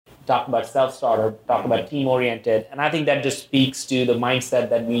talk about self-starter, talk about team-oriented. And I think that just speaks to the mindset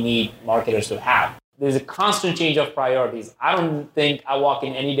that we need marketers to have. There's a constant change of priorities. I don't think I walk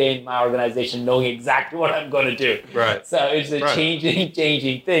in any day in my organization knowing exactly what I'm going to do. Right. So it's a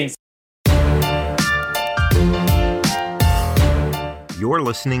changing things. You're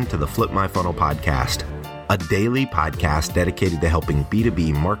listening to the Flip My Funnel podcast, a daily podcast dedicated to helping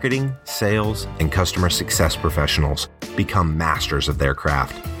B2B marketing, sales, and customer success professionals become masters of their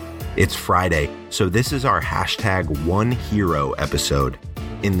craft. It's Friday, so this is our #OneHero episode.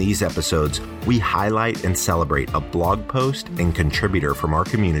 In these episodes, we highlight and celebrate a blog post and contributor from our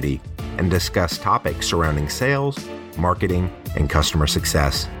community and discuss topics surrounding sales, marketing, and customer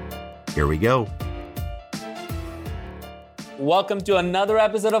success. Here we go. Welcome to another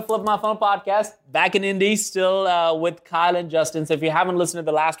episode of Flip My Funnel podcast. Back in Indy, still with Kyle and Justin. So if you haven't listened to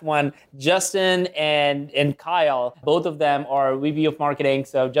the last one, Justin and Kyle, both of them are VP of marketing.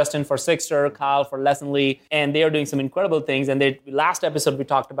 So Justin for Sixter, Kyle for Lessonly, and they are doing some incredible things. And last episode, we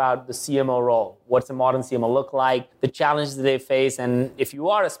talked about the CMO role. What's a modern CMO look like? The challenges they face. And if you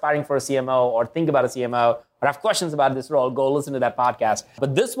are aspiring for a CMO or think about a CMO, or have questions about this role, go listen to that podcast.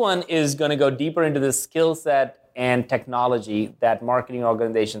 But this one is going to go deeper into the skill set and technology that marketing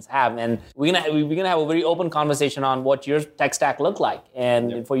organizations have. And we're gonna have a very open conversation on what your tech stack look like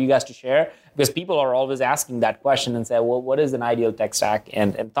and for you guys to share, because people are always asking that question and say, well, what is an ideal tech stack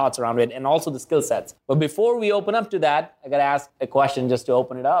and thoughts around it, and also the skill sets. But before we open up to that, I gotta ask a question just to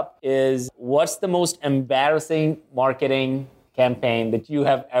open it up, is what's the most embarrassing marketing campaign that you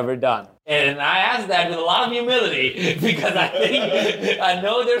have ever done? And I ask that with a lot of humility because I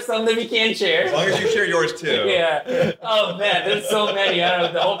know there's some that we can't share. As long as you share yours too. Yeah. Oh man, there's so many. I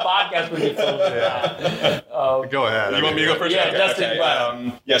don't know, the whole podcast would be full of that. Go ahead. You want me to go first? Yeah, Justin.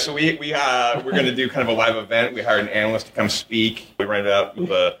 Okay. So we're going to do kind of a live event. We hired an analyst to come speak. We rented out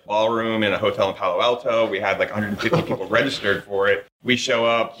the ballroom in a hotel in Palo Alto. We had like 150 people registered for it. We show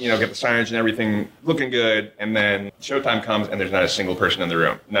up, get the signage and everything looking good, and then showtime comes and there's not a single person in the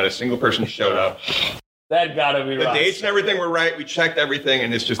room. Not a single person showed up. That gotta be right. The dates and everything were right. We checked everything,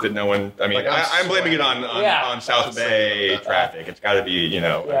 and it's just that no one. I mean, I'm blaming it on South Bay traffic. It's got to be,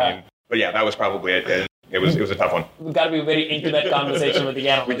 but yeah, that was probably it. It was a tough one. We've got to be very intimate conversation with the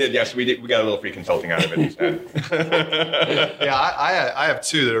analyst. We did, yes. We got a little free consulting out of it instead. Yeah, I have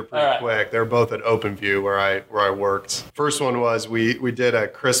two that are pretty quick. They're both at OpenView where I worked. First one was we did a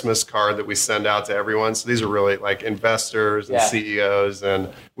Christmas card that we send out to everyone. So these are really like investors and CEOs, and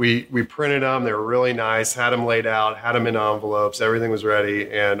we printed them. They were really nice. Had them laid out. Had them in envelopes. Everything was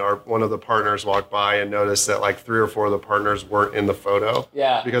ready. And one of the partners walked by and noticed that like 3 or 4 of the partners weren't in the photo.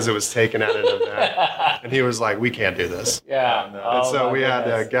 Yeah. Because it was taken at an event. And he was like, "We can't do this." Yeah. And so we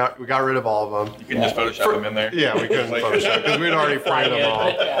got rid of all of them. You couldn't just Photoshop them in there? Yeah, we couldn't Photoshop because we'd already printed them all.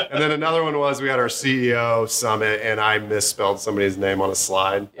 And then another one was we had our CEO summit, and I misspelled somebody's name on a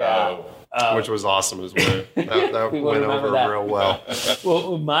slide. Yeah. Which was awesome as well. That went over real well.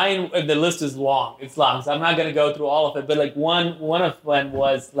 Well, mine, the list is long. It's long, so I'm not going to go through all of it. But like one of them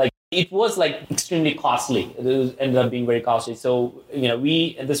was like, it was like extremely costly. It ended up being very costly. So,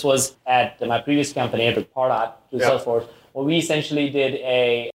 and this was at my previous company, I took Pardot to Salesforce, where we essentially did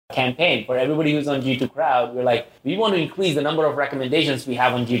a campaign for everybody who's on G2 Crowd. We're like, we want to increase the number of recommendations we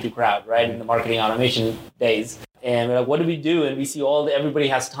have on G2 Crowd, right, in the marketing automation days. And we're like, what do we do? And we see everybody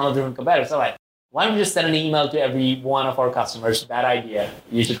has a ton of different competitors. So like, why don't we just send an email to every one of our customers? Bad idea.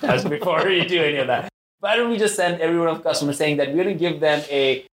 You should test before you do any of that. Why don't we just send every one of the customers saying that we're going to give them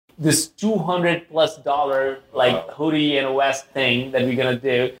this $200+ like hoodie and a vest thing that we're going to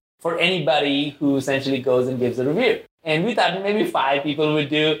do for anybody who essentially goes and gives a review. And we thought maybe 5 people would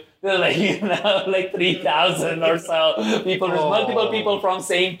do. They're like, like 3,000 or so people. There's multiple people from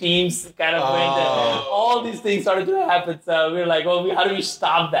same teams kind of doing that. All these things started to happen. So we were like, how do we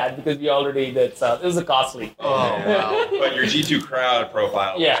stop that? Because we already did. So it was a costly. Oh, wow. But your G2 Crowd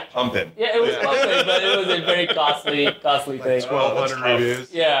profile was pumping. Yeah, it was pumping, but it was a very costly thing. 1,200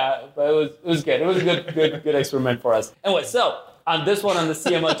 reviews. Yeah, but it was good. It was a good experiment for us. Anyway, so on this one, on the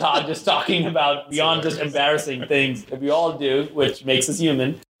CMO talk, just talking about beyond just embarrassing things that we all do, which makes us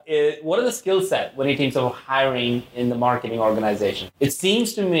human. What are the skill set when it comes to hiring in the marketing organization? It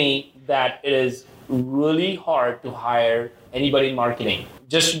seems to me that it is really hard to hire anybody in marketing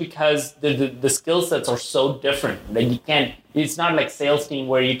just because the skill sets are so different. Like it's not like sales team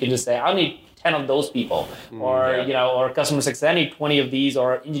where you can just say, I need 10 of those people, or customer success, I need 20 of these,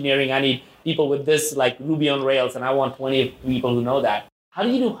 or engineering, I need people with this like Ruby on Rails, and I want 20 people who know that. How do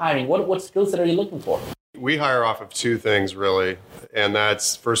you do hiring? What skill set are you looking for? We hire off of 2 things really, and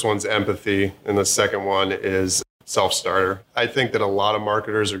that's first one's empathy, and the second one is self-starter. I think that a lot of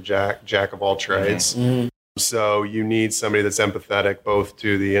marketers are jack of all trades. Mm-hmm. So you need somebody that's empathetic both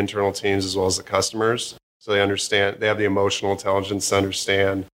to the internal teams as well as the customers. So they have the emotional intelligence to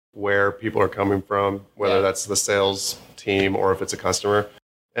understand where people are coming from, whether that's the sales team or if it's a customer.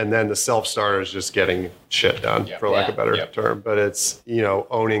 And then the self-starter is just getting shit done, for lack of a better term. But it's,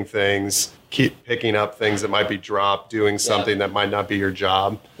 owning things, keep picking up things that might be dropped, doing something that might not be your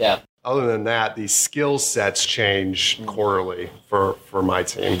job. Yeah. Other than that, these skill sets change quarterly for my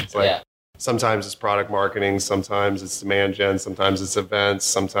team. It's like sometimes it's product marketing, sometimes it's demand gen, sometimes it's events,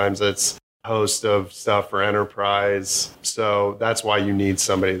 sometimes it's host of stuff for enterprise. So that's why you need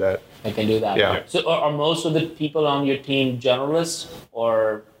somebody that can do that. Yeah. So are most of the people on your team generalists,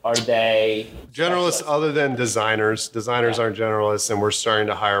 or are they generalists other than designers? Designers aren't generalists, and we're starting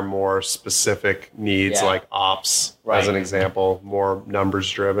to hire more specific needs like ops, as an example, more numbers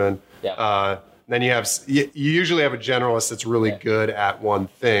driven. Yeah. Then you usually have a generalist that's really good at one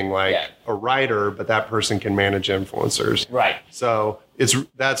thing, like a writer, but that person can manage influencers. Right. So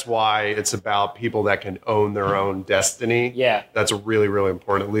that's why it's about people that can own their own destiny. Yeah. That's really, really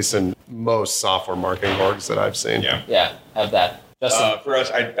important, at least in most software marketing orgs that I've seen. Yeah. Have that. For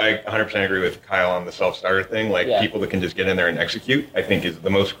us, I 100% agree with Kyle on the self-starter thing. Like people that can just get in there and execute, I think is the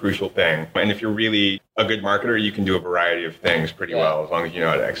most crucial thing. And if you're really a good marketer, you can do a variety of things pretty well as long as you know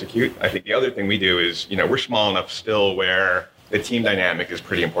how to execute. I think the other thing we do is, we're small enough still where the team dynamic is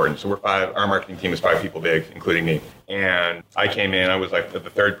pretty important. So our marketing team is 5 people big, including me. And I came in, I was like the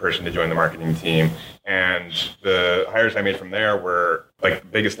third person to join the marketing team. And the hires I made from there were like, the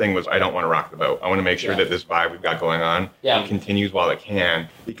biggest thing was I don't want to rock the boat. I want to make sure that this vibe we've got going on continues while it can,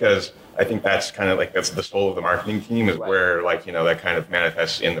 because I think that's kind of like, that's the soul of the marketing team is where that kind of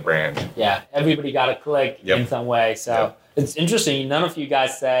manifests in the brand. Yeah. Everybody got to click in some way. So it's interesting. None of you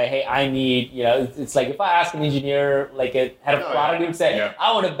guys say, hey, I need, it's like if I ask an engineer, like a head of product, he would say,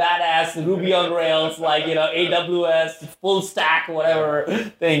 I want a badass Ruby on Rails, like, AWS, full stack, whatever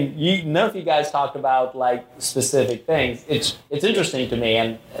thing. None of you guys talked about like specific things. It's interesting to me.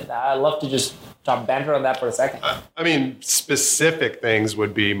 And I love to just talk banter on that for a second. I mean, specific things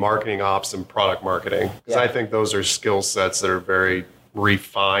would be marketing ops and product marketing. Because I think those are skill sets that are very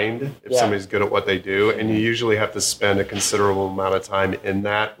refined if somebody's good at what they do, and you usually have to spend a considerable amount of time in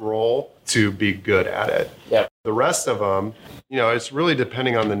that role to be good at it. The rest of them, it's really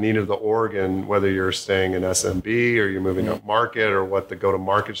depending on the need of the org and whether you're staying in SMB or you're moving up market or what the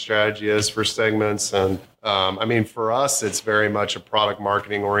go-to-market strategy is for segments. And for us, it's very much a product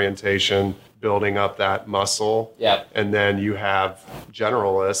marketing orientation, building up that muscle. And then you have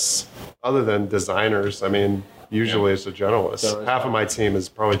generalists other than designers. Usually it's a generalist. Half of my team is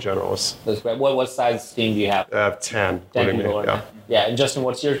probably generalists. That's great. What size team do you have? I have 10. 10 people. Yeah. And Justin,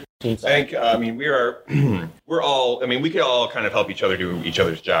 what's your team size? I think, we could all kind of help each other do each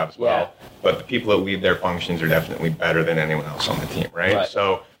other's jobs well. But the people that lead their functions are definitely better than anyone else on the team, right?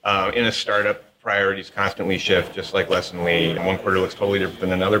 So in a startup, priorities constantly shift, just like Les and Lee. And one quarter looks totally different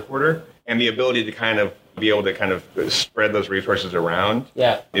than another quarter. And the ability to be able to spread those resources around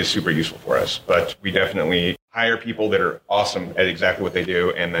is super useful for us. But we definitely hire people that are awesome at exactly what they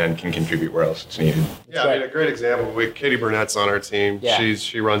do and then can contribute where else it's needed. A great example. Katie Burnett's on our team.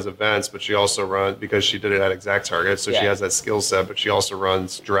 She runs events, but she also runs, because she did it at ExactTarget, so she has that skill set, but she also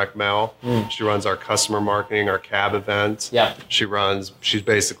runs direct mail. She runs our customer marketing, our cab event. She's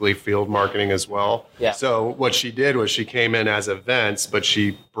basically field marketing as well. So what she did was she came in as events, but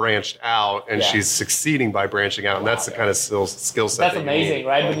she branched out, and she's succeeding by branching out, and that's the kind of skill set. That's amazing,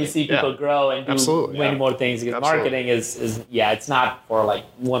 right? When you see people grow and do many more things, because marketing is it's not for like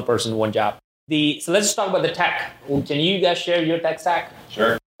one person, one job. So let's just talk about the tech. Can you guys share your tech stack?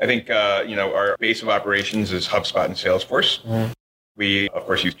 Sure. I think our base of operations is HubSpot and Salesforce. We, of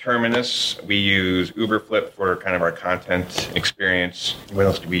course, use Terminus. We use Uberflip for kind of our content experience. What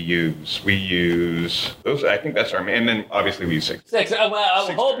else do we use? We use those. I think that's our main. And then obviously we use Six. I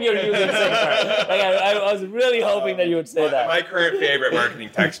hope you're using Six. I was really hoping that you would say that. My current favorite marketing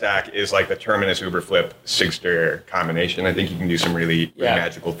tech stack is like the Terminus, Uberflip, Sigster combination. I think you can do some really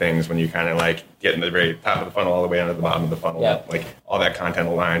magical things when you kind of like get in the very top of the funnel all the way down to the bottom of the funnel. Like all that content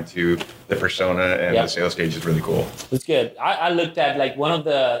aligned to the persona and the sales stage is really cool. It's good. I looked at like one of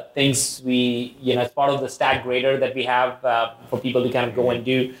the things we, as part of the stack grader that we have for people to kind of go and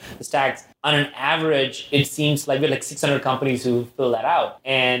do the stacks, on an average, it seems like we have like 600 companies who fill that out.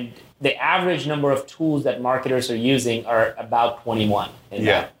 And the average number of tools that marketers are using are about 21.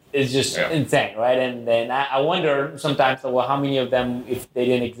 is just insane, right? And then I wonder sometimes, well, how many of them, if they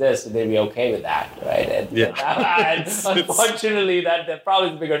didn't exist, would they be okay with that, right? And unfortunately, that probably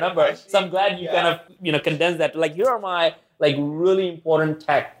is a bigger number. So I'm glad you kind of condense that. Like, here are my really important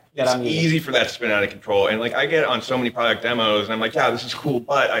tech. It's easy for that to spin out of control. And like I get on so many product demos and I'm like, yeah, this is cool.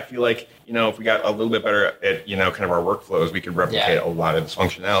 But I feel like, if we got a little bit better at, kind of our workflows, we could replicate a lot of this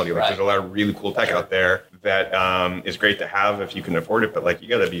functionality. Like there's a lot of really cool tech out there that is great to have if you can afford it. But like, you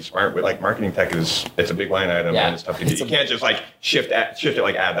got to be smart with like marketing tech it's a big line item and it's tough to do. You can't just like shift it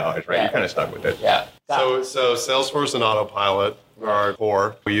like ad dollars, right? You're kind of stuck with it. Yeah. So Salesforce and Autopilot are our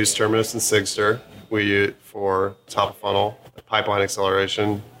core. We use Terminus and Sigster. We use for top of funnel, pipeline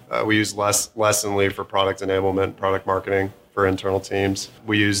acceleration. We use Lessonly for product enablement, product marketing for internal teams.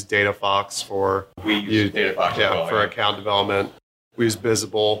 We use DataFox for account development. We use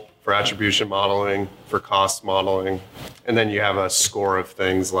Visible for attribution modeling, for cost modeling. And then you have a score of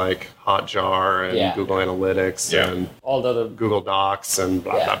things like Hotjar and Google Analytics and all the other Google Docs and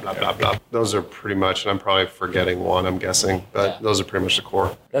blah, blah, blah, blah, blah. Those are pretty much, and I'm probably forgetting one, I'm guessing, but those are pretty much the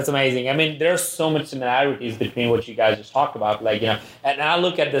core. That's amazing. I mean, there's so much similarities between what you guys just talked about. Like, and I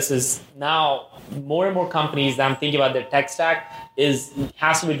look at this as now more and more companies that I'm thinking about their tech stack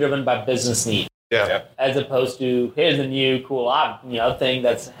has to be driven by business need. Yeah. As opposed to here's a new cool thing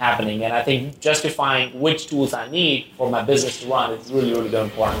that's happening. And I think justifying which tools I need for my business to run is really, really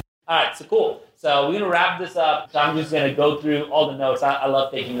important. All right, so cool. So we're going to wrap this up. So I'm just going to go through all the notes. I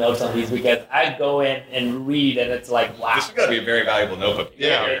love taking notes on these because I go in and read and it's like, wow. This is going to be a very valuable notebook.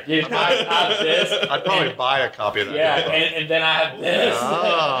 Yeah. Dude, I have this. I'd probably buy a copy of that. Yeah, and then I have this.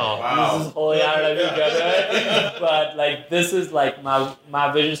 Oh, wow. This is fully out of it. But like, this is like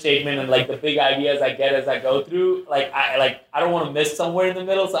my vision statement and like the big ideas I get as I go through. Like, I don't want to miss somewhere in the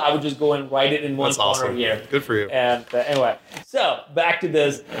middle. So I would just go and write it in one corner here. Good for you. And anyway, so back to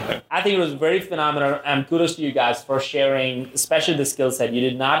this. I think it was very phenomenal, and kudos to you guys for sharing, especially the skill set. You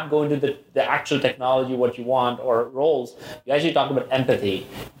did not go into the actual technology, what you want, or roles. You actually talked about empathy,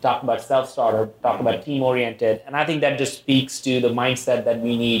 talked about self-starter, talked about team-oriented, and I think that just speaks to the mindset that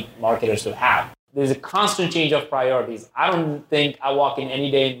we need marketers to have. There's a constant change of priorities. I don't think I walk in any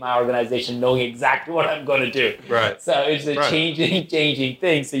day in my organization knowing exactly what I'm going to do. Right. So it's a changing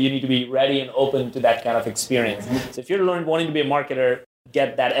thing, so you need to be ready and open to that kind of experience. So if you're wanting to be a marketer,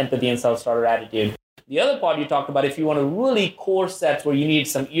 get that empathy and self-starter attitude. The other part you talked about, if you want a really core sets where you need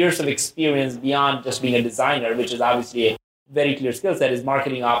some years of experience beyond just being a designer, which is obviously a very clear skill set, is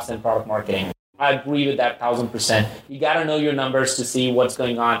marketing ops and product marketing. I agree with that 1,000%. You got to know your numbers to see what's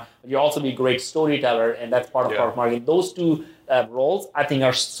going on. But you also be a great storyteller, and that's part of product marketing. Those two roles, I think,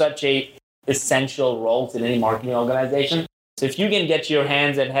 are such essential roles in any marketing organization. So if you can get your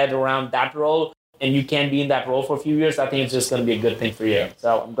hands and head around that role, and you can be in that role for a few years, I think it's just going to be a good thing for you.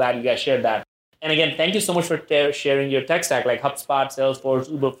 So I'm glad you guys shared that. And again, thank you so much for sharing your tech stack, like HubSpot, Salesforce,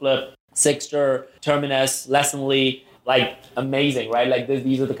 Uberflip, Sigster, Terminus, Lessonly, like amazing, right? Like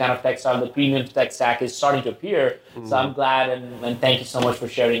these are the kind of tech stack, the premium tech stack is starting to appear. Mm-hmm. So I'm glad and thank you so much for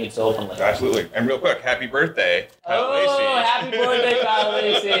sharing it so openly. Absolutely. And real quick, happy birthday, Kyle Lacy. Happy birthday, Kyle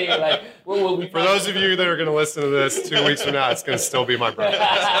Lacy. Like, for those of you that are going to listen to this 2 weeks from now, it's going to still be my birthday.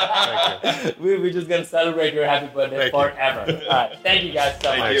 So thank you. We're just going to celebrate your happy birthday forever. All right. Thank you guys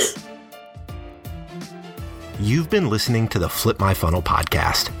so much. Thank you. You've been listening to the Flip My Funnel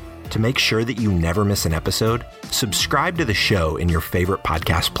podcast. To make sure that you never miss an episode, subscribe to the show in your favorite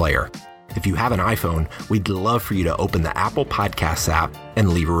podcast player. If you have an iPhone, we'd love for you to open the Apple Podcasts app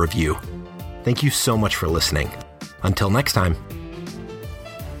and leave a review. Thank you so much for listening. Until next time.